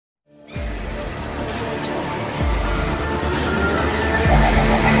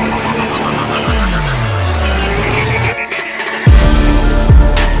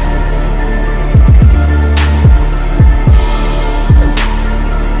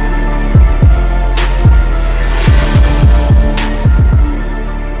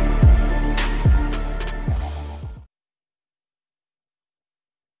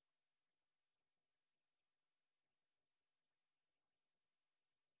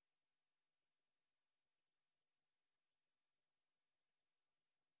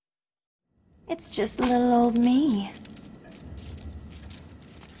It's just little old me.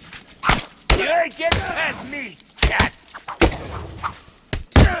 You ain't getting past me, cat!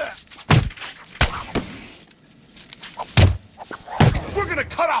 We're gonna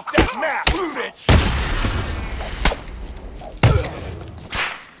cut off that map, bitch!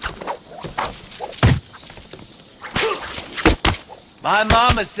 My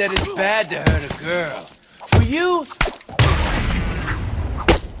mama said it's bad to hurt a girl. For you...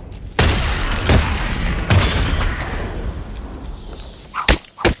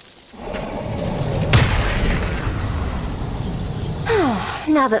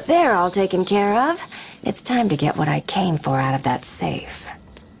 Now that they're all taken care of, it's time to get what I came for out of that safe.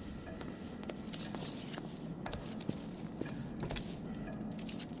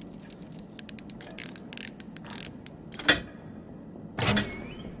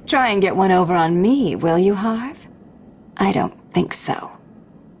 Try and get one over on me, will you, Harv? I don't think so.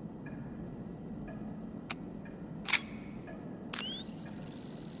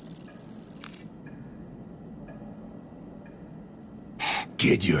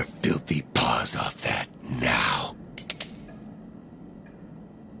 Get your filthy paws off that now.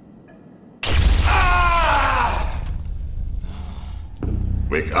 Ah!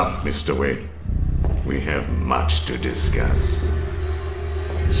 Wake up, Mr. Wayne. We have much to discuss.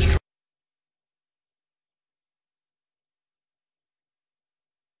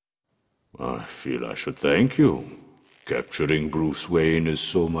 I feel I should thank you. Capturing Bruce Wayne is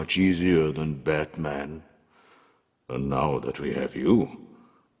so much easier than Batman. And now that we have you,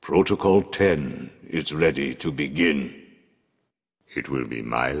 Protocol 10 is ready to begin. It will be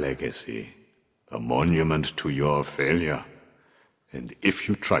my legacy, a monument to your failure. And if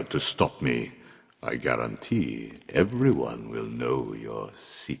you try to stop me, I guarantee everyone will know your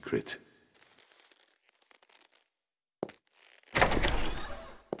secret.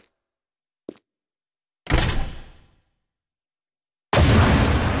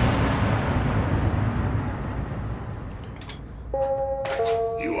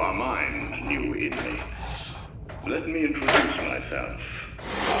 You are mine, new inmates. Let me introduce myself.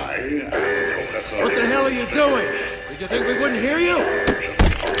 I am Professor... What the hell are you doing? Did you think we wouldn't hear you?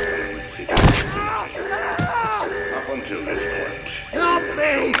 Up until this point... Help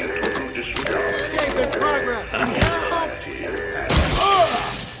me! Escape in progress!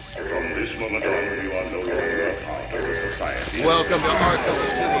 From this moment on, you are no longer a part of the society. Welcome to Arkham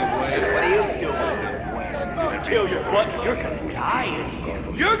City, Wayne. What are you doing? Kill your butt, you're gonna die in here.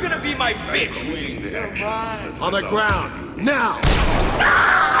 You're gonna be my bitch, Wayne. On the ground, now!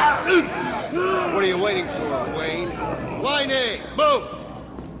 What are you waiting for, Wayne? Line A, move!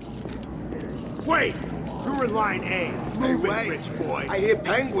 Wait! You're in line A. Move it, rich boy. I hear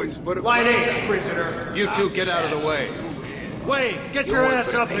penguins, but... Line A, prisoner. You two get out of the way. Wayne, get your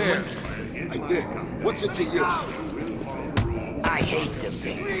ass up here. I did. What's it to you? I hate the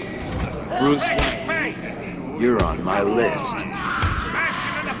bitch. Bruce Wayne, you're on my list. Smash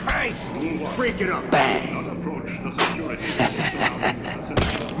him in the face! Break it up. Bang!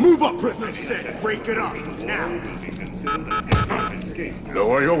 Move up, prisoner said. Break it up. Now.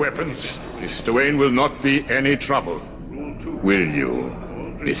 Lower your weapons. Mr. Wayne will not be any trouble. Will you,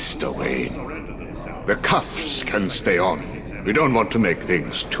 Mr. Wayne? The cuffs can stay on. We don't want to make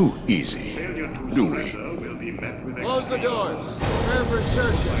things too easy, do we? Close the doors. Prepare for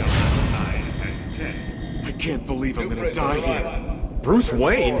insertion. I can't believe I'm gonna die here. Bruce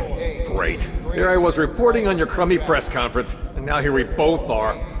Wayne? Great. Here I was reporting on your crummy press conference, and now here we both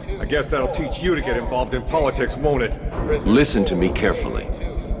are. I guess that'll teach you to get involved in politics, won't it? Listen to me carefully.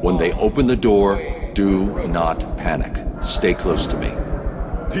 When they open the door, do not panic. Stay close to me.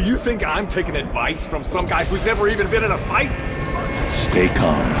 Do you think I'm taking advice from some guy who's never even been in a fight? Stay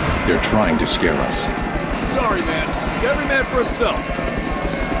calm. They're trying to scare us. Sorry, man. It's every man for himself.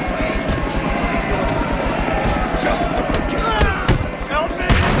 Just the beginning. Help me!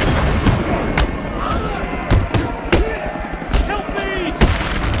 Help me!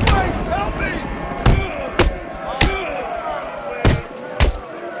 Wait, help me!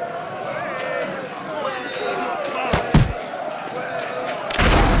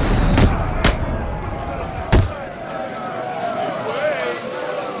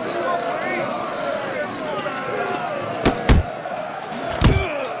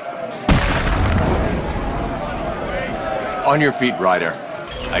 On your feet, Ryder.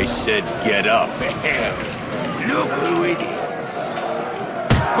 I said get up. Look who it is.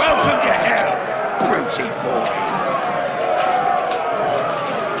 Welcome to hell, Brucey boy.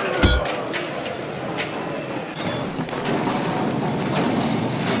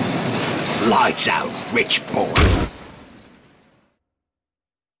 Lights out, rich boy.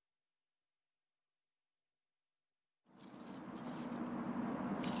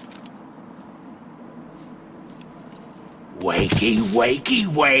 Wakey, wakey,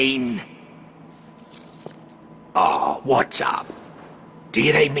 Wayne. Oh, what's up? Do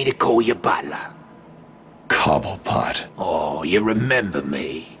you need me to call you butler? Cobblepot. Oh, you remember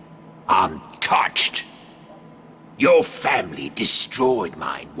me? I'm touched. Your family destroyed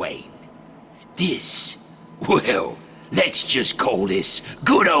mine, Wayne. This, well, let's just call this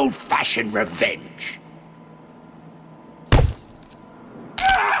good old-fashioned revenge.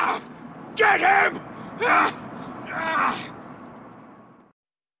 Ah! Get him! Ah! Ah!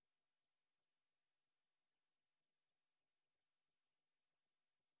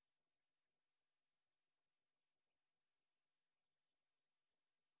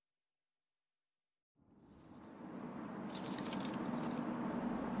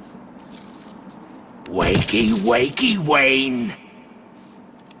 Wakey, wakey, Wayne.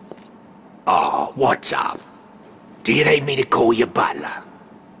 Oh, what's up? Do you need me to call you butler?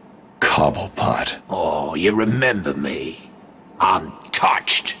 Cobblepot. Oh, you remember me? I'm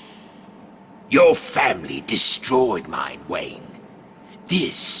touched. Your family destroyed mine, Wayne.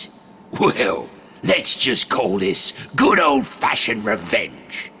 This, well, let's just call this good old-fashioned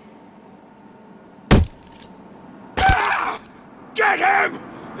revenge. Ah! Get him!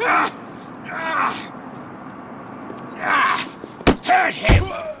 Ah! Ah! Ah! Hurt him!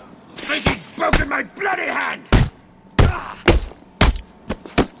 Think he's broken my bloody hand! Ah!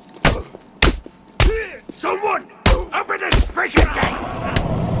 Someone! Open this freaking gate!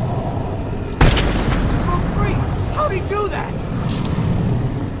 Broke free! How'd he do that?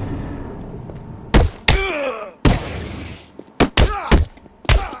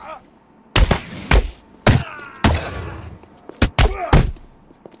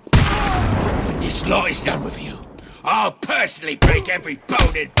 When this lot is done with you, I'll personally break every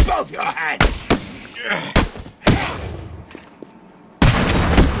bone in both your hands!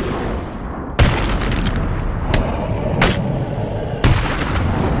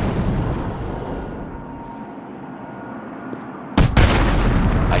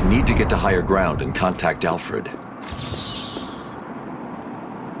 I need to get to higher ground and contact Alfred.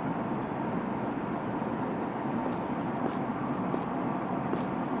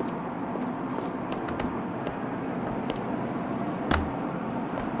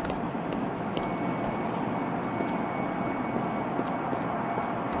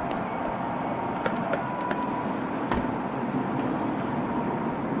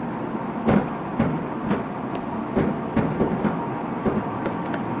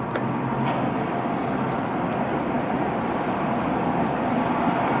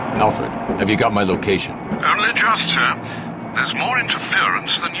 Alfred, have you got my location? Only just, sir. There's more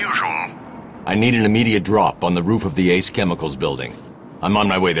interference than usual. I need an immediate drop on the roof of the Ace Chemicals building. I'm on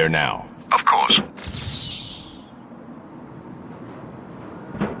my way there now. Of course.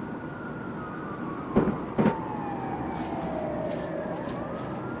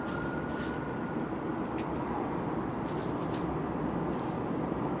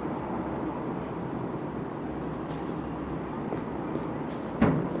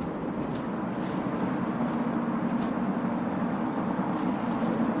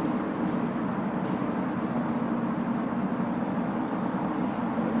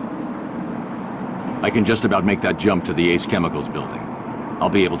 I can just about make that jump to the Ace Chemicals building. I'll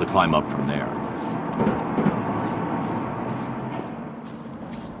be able to climb up from there.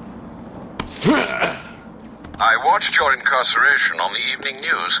 I watched your incarceration on the evening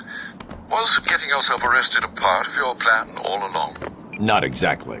news. Was getting yourself arrested a part of your plan all along? Not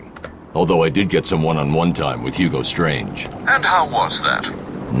exactly. Although I did get some one-on-one time with Hugo Strange. And how was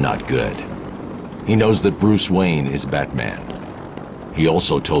that? Not good. He knows that Bruce Wayne is Batman. He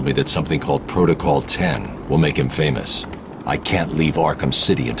also told me that something called Protocol 10 will make him famous. I can't leave Arkham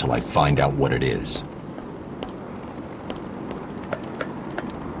City until I find out what it is.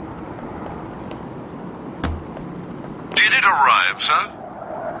 Did it arrive, sir?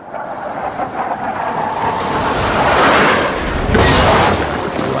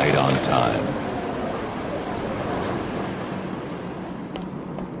 Right on time.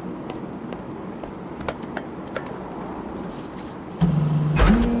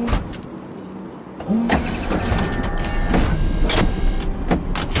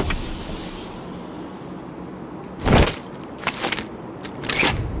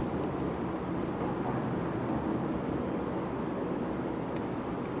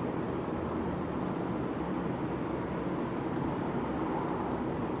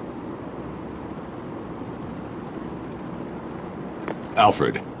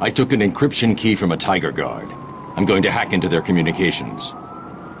 Alfred, I took an encryption key from a Tiger Guard. I'm going to hack into their communications.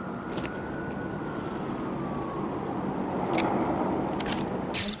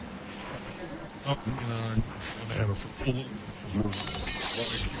 Oh, whatever. All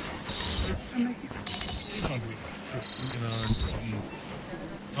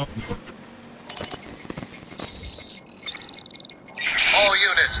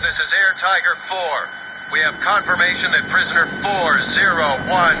units, this is Air Tiger 4. We have confirmation that prisoner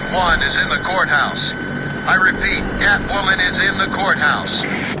 4011 is in the courthouse. I repeat, Catwoman is in the courthouse.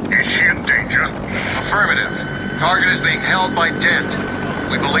 Is she in danger? Affirmative. Target is being held by Dent.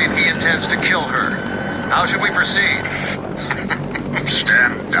 We believe he intends to kill her. How should we proceed?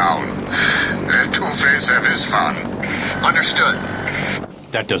 Stand down. Let Two-Face have his fun. Understood.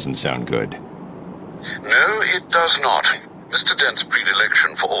 That doesn't sound good. No, it does not. Mr. Dent's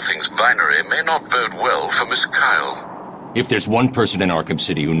predilection for all things binary may not bode well for Miss Kyle. If there's one person in Arkham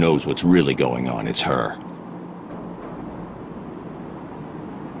City who knows what's really going on, it's her.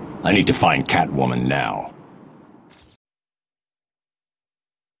 I need to find Catwoman now.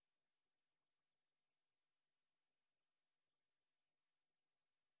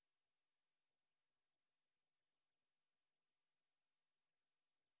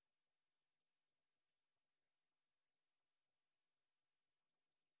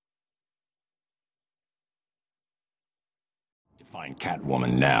 Find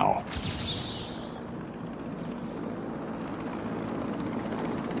Catwoman now.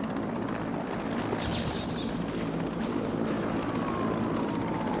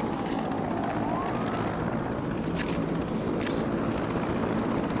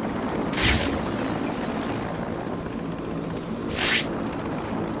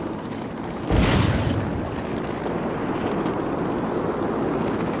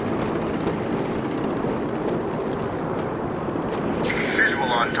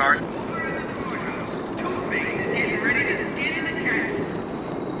 Target.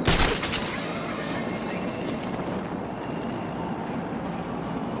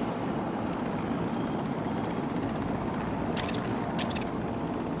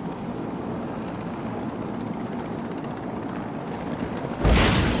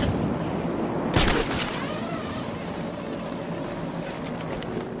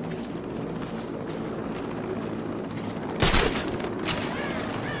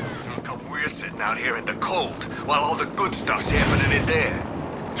 Sitting out here in the cold, while all the good stuff's happening in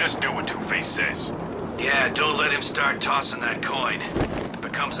there. Just do what Two-Face says. Yeah, don't let him start tossing that coin. If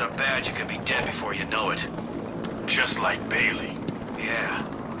it comes up bad, you could be dead before you know it. Just like Bailey. Yeah,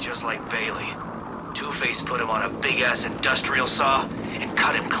 just like Bailey. Two-Face put him on a big-ass industrial saw and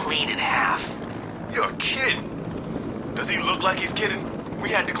cut him clean in half. You're kidding. Does he look like he's kidding? We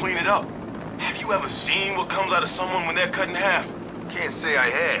had to clean it up. Have you ever seen what comes out of someone when they're cut in half? Can't say I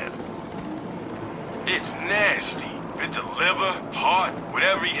have. It's nasty. Bits of liver, heart,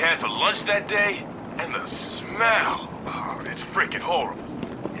 whatever he had for lunch that day. And the smell. Oh, it's freaking horrible.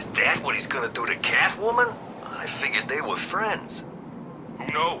 Is that what he's gonna do to Catwoman? I figured they were friends.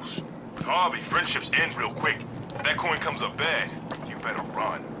 Who knows? With Harvey, friendships end real quick. If that coin comes up bad, you better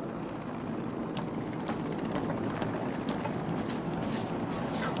run.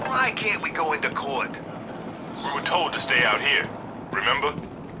 Why can't we go into court? We were told to stay out here. Remember?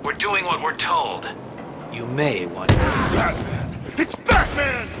 We're doing what we're told. You may want to... Batman! It's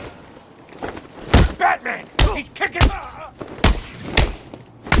Batman! Batman! He's kicking...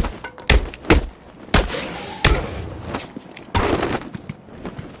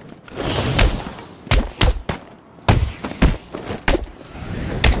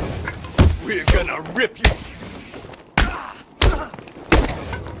 We're gonna rip you.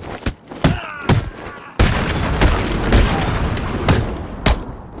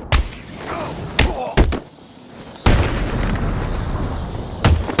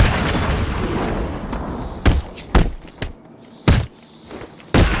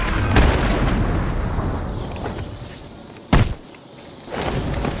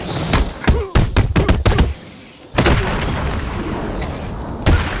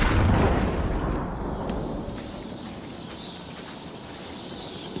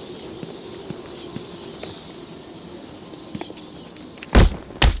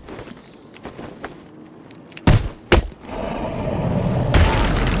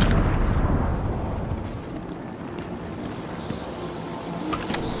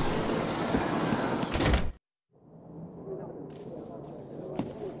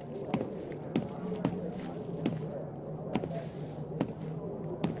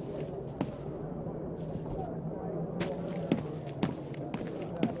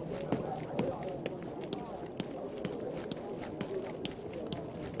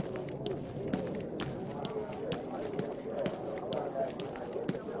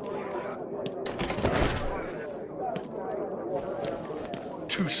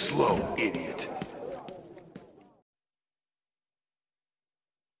 Too slow, idiot.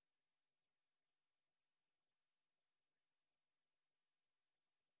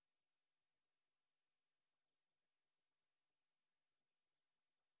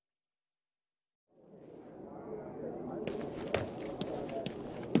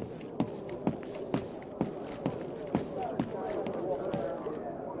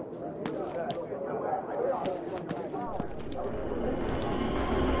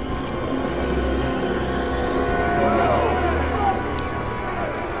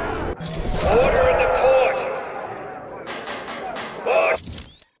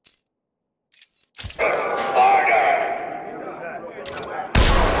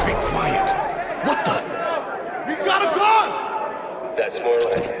 more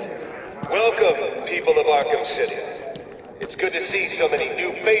like it. Welcome, people of Arkham City. It's good to see so many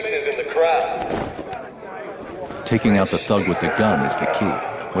new faces in the crowd. Taking out the thug with the gun is the key.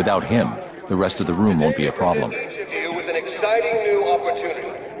 Without him, the rest of the room won't be a problem. Each of you with an exciting new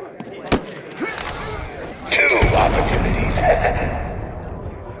opportunity. 2 opportunities.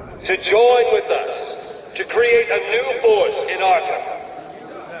 To join with us, to create a new force in Arkham.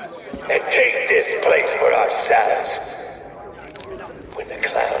 And take this place for ourselves. When the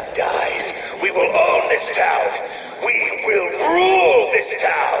clown dies, we will own this town. We will rule this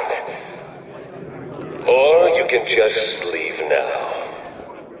town. Or you can just leave now.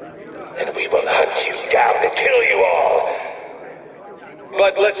 And we will hunt you down and kill you all.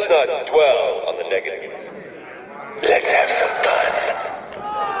 But let's not dwell on the negative. Let's have some fun.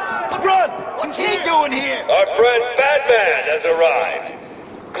 Run! What's he doing here? Our friend Batman has arrived.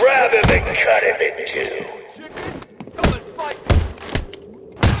 Grab him and cut him in 2.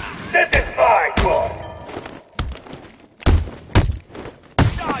 This is my court.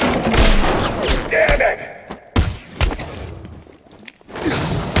 Damn it!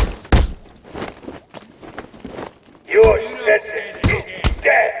 Your sentence is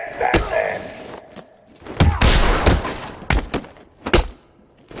death, Batman.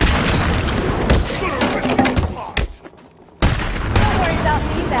 Don't worry about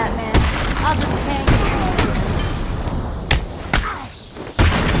me, Batman. I'll just hang here.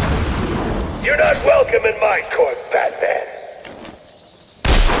 You're not welcome in my court, Batman.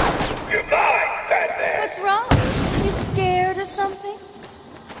 You're mine, Batman. What's wrong? You scared or something?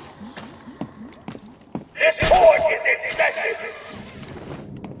 This court is in session.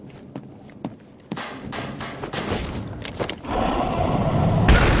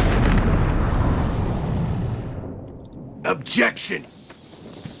 Objection!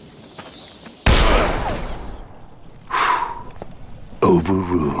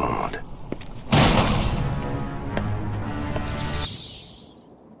 Overruled.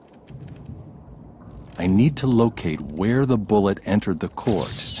 I need to locate where the bullet entered the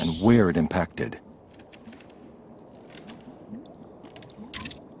court and where it impacted.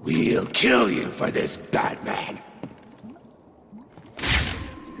 We'll kill you for this, Batman.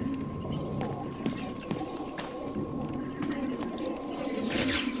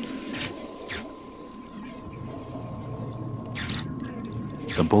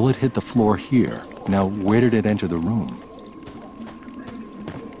 The bullet hit the floor here. Now, where did it enter the room?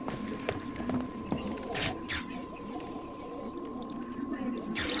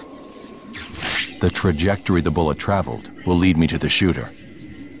 The trajectory the bullet traveled will lead me to the shooter.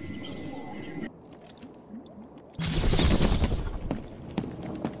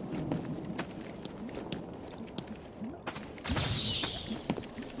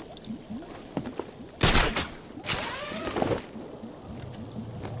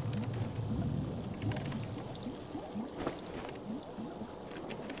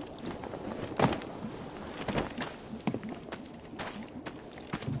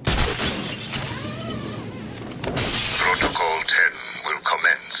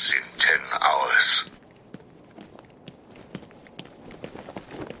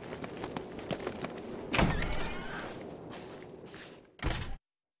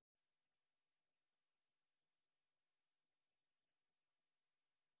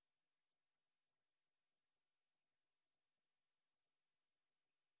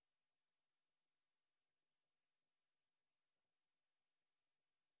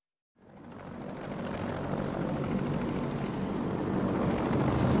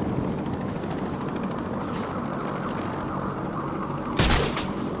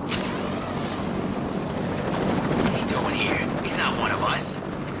 He's not one of us,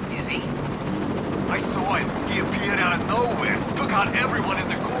 is he? I saw him. He appeared out of nowhere. Took out everyone in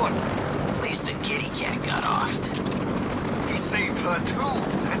the court. At least the kitty cat got offed. He saved her too,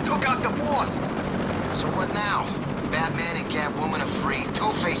 and took out the boss. So what now? Batman and Catwoman are free,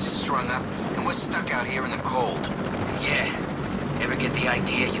 Two-Face is strung up, and we're stuck out here in the cold. Yeah. Ever get the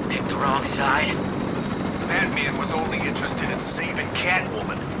idea you picked the wrong side? Batman was only interested in saving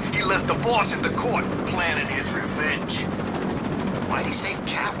Catwoman. He left the boss in the court, planning his revenge. Why'd he save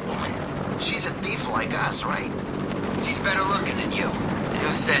Catwoman? She's a thief like us, right? She's better looking than you. And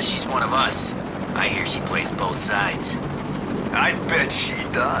who says she's one of us? I hear she plays both sides. I bet she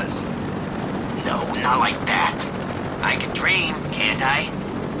does. No, not like that. I can dream, can't I?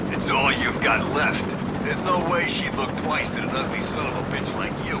 It's all you've got left. There's no way she'd look twice at an ugly son of a bitch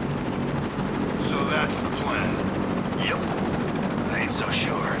like you. So that's the plan. Yep. I ain't so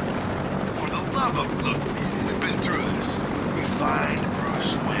sure. For the love of... Look, we've been through this. We find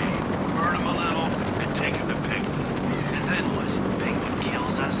Bruce Wayne, hurt him a little, and take him to Penguin. And then what? Penguin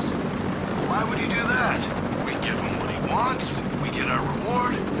kills us. Why would he do that? We give him what he wants, we get our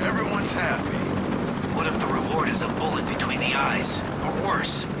reward, everyone's happy. What if the reward is a bullet between the eyes? Or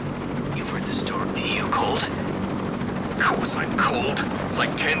worse? You've heard the story. Are you cold? Of course I'm cold. It's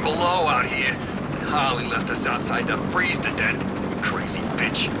like 10 below out here. And Harley left us outside to freeze to death. Crazy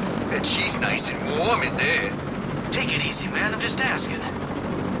bitch. And she's nice and warm in there. Take it easy, man. I'm just asking.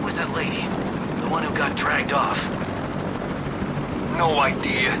 Who was that lady? The one who got dragged off? No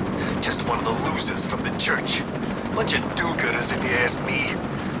idea. Just one of the losers from the church. Bunch of do-gooders if you ask me.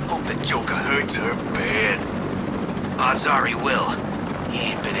 Hope the Joker hurts her bad. Odds are he will.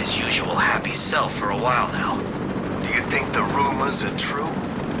 He ain't been his usual happy self for a while now. Do you think the rumors are true?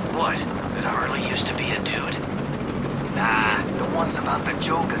 What? That Harley used to be a dude? Nah, the ones about the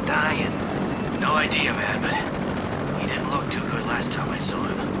Joker dying. No idea, man, but he didn't look too good last time I saw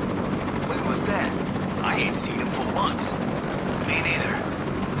him. When was that? I ain't seen him for months. Me neither.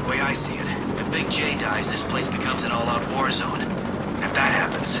 The way I see it, if Big J dies, this place becomes an all-out war zone. And if that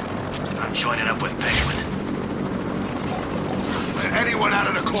happens, I'm joining up with Penguin. Let anyone out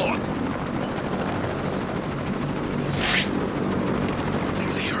of the court!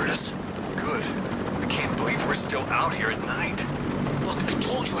 Think they heard us? Good. I can't believe we're still out here at night. Look, I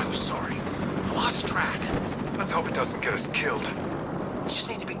told you I was sorry. I lost track. Let's hope it doesn't get us killed. We just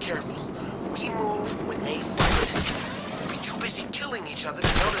need to be careful. We move when they fight. They'll be too busy killing each other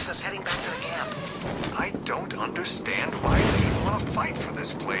to notice us heading back to the camp. I don't understand why they want to fight for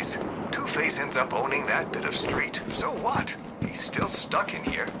this place. Two-Face ends up owning that bit of street. So what? He's still stuck in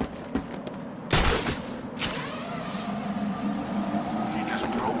here. He just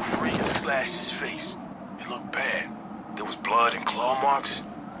broke free and slashed his face. It looked bad. There was blood and claw marks.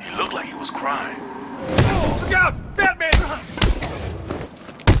 He looked like he was crying. Look out! Batman!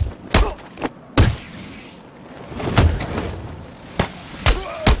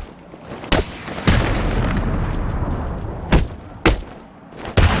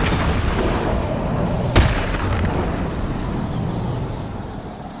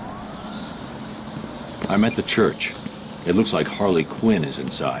 I'm at the church. It looks like Harley Quinn is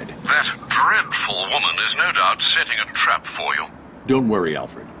inside. That dreadful woman is no doubt setting a trap for you. Don't worry,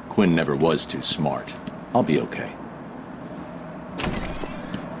 Alfred. Quinn never was too smart. I'll be okay.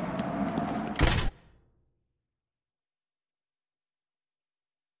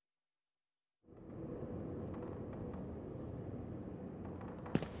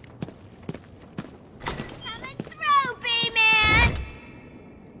 Coming through, B-Man!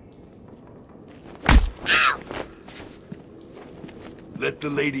 Let the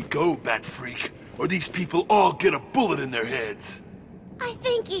lady go, Bat Freak, or these people all get a bullet in their heads. I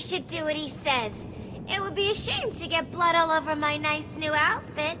think you should do what he says. It would be a shame to get blood all over my nice new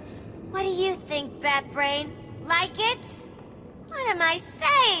outfit. What do you think, Batbrain? Like it? What am I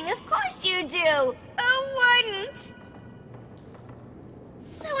saying? Of course you do! Who wouldn't?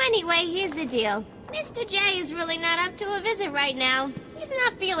 So anyway, here's the deal. Mr. J is really not up to a visit right now. He's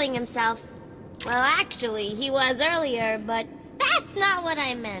not feeling himself. Well, actually, he was earlier, but that's not what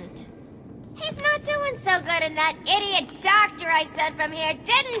I meant. He's not doing so good, and that idiot doctor I sent from here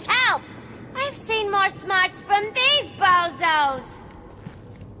didn't help! I've seen more smarts from these bozos!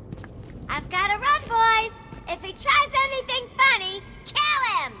 I've gotta run, boys! If he tries anything funny, kill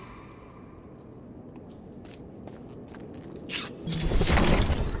him!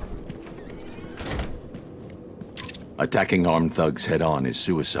 Attacking armed thugs head-on is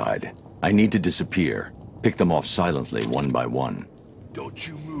suicide. I need to disappear. Pick them off silently, one by one. Don't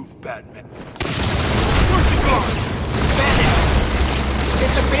you move, Batman.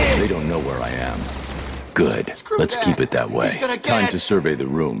 They don't know where I am. Good. Let's keep it that way. Time to survey the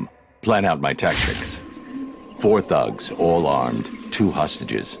room. Plan out my tactics. 4 thugs, all armed, 2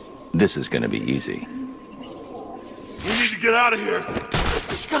 hostages. This is gonna be easy. We need to get out of here.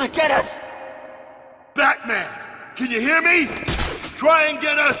 He's gonna get us! Batman, can you hear me? Try and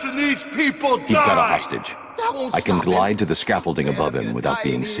get us and these people die! He's got a hostage. I can glide to the scaffolding above him without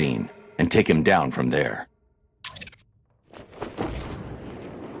being seen, and take him down from there.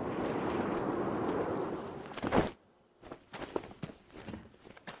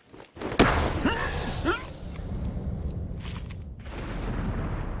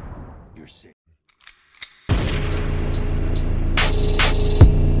 You're safe.